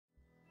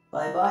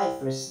Bye-bye,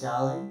 Frisk,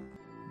 darling.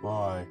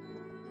 Bye.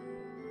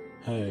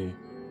 Hey,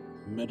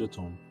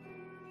 Mettaton.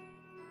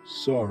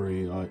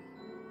 Sorry,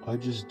 I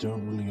just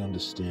don't really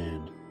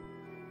understand.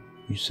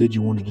 You said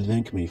you wanted to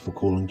thank me for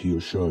calling to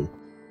your show.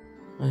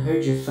 I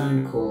heard your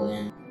phone call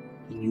in.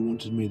 And you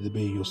wanted me to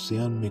be your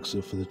sound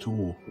mixer for the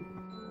tour.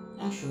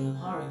 Actually, I'm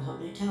hiring hot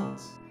new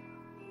talents.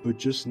 But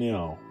just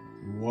now,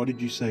 why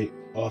did you say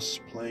us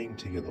playing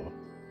together?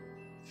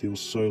 Feels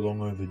so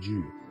long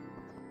overdue.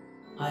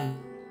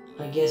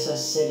 I guess I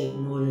said it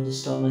in order to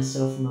stop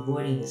myself from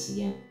avoiding this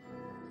again.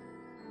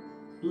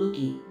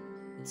 Blooky,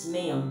 it's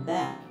me, I'm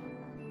back.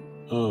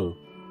 Oh.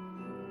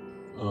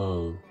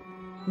 Oh.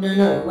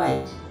 No,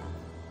 wait.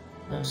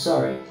 I'm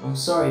sorry,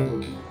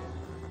 Blooky.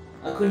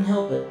 I couldn't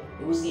help it.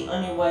 It was the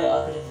only way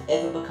I could have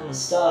ever become a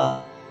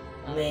star.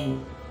 I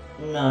mean,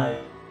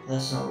 no,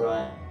 that's not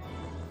right.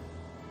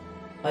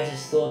 I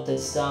just thought that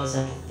stars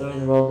have to throw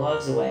their old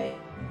lives away,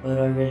 but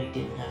I really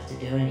didn't have to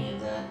do any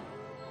of that.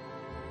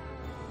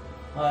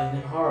 I've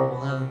been horrible,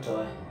 haven't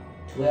I?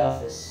 To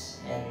Alphys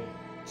and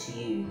to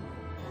you.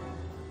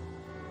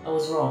 I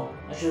was wrong.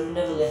 I should have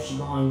never left you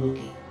behind,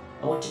 Blooky.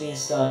 I want to be a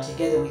star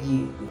together with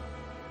you.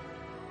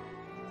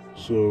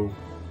 So,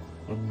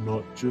 I'm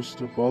not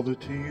just a bother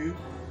to you?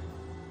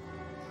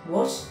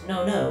 What?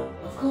 No,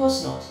 of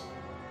course not.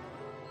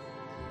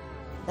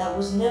 That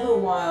was never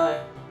why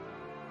I...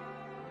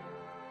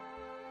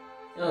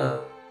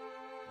 Oh.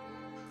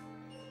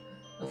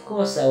 Of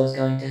course that was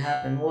going to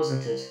happen,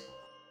 wasn't it?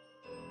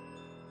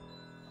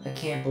 I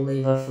can't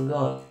believe I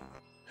forgot.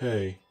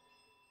 Hey,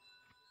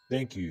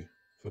 thank you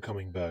for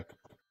coming back.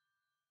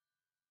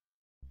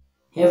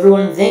 Hey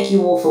everyone, thank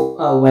you all for...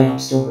 Oh wait, I'm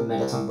still in the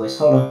Mettaton voice,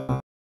 hold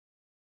on.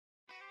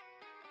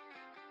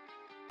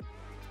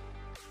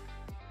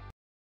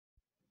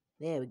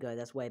 There we go,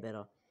 that's way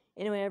better.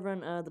 Anyway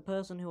everyone, the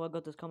person who I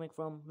got this comic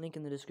from, link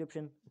in the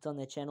description, it's on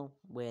their channel,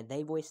 where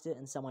they voiced it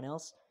and someone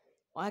else.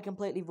 I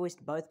completely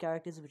voiced both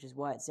characters, which is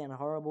why it sounded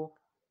horrible.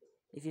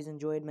 If you've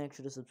enjoyed, make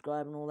sure to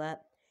subscribe and all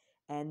that,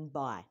 and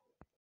bye.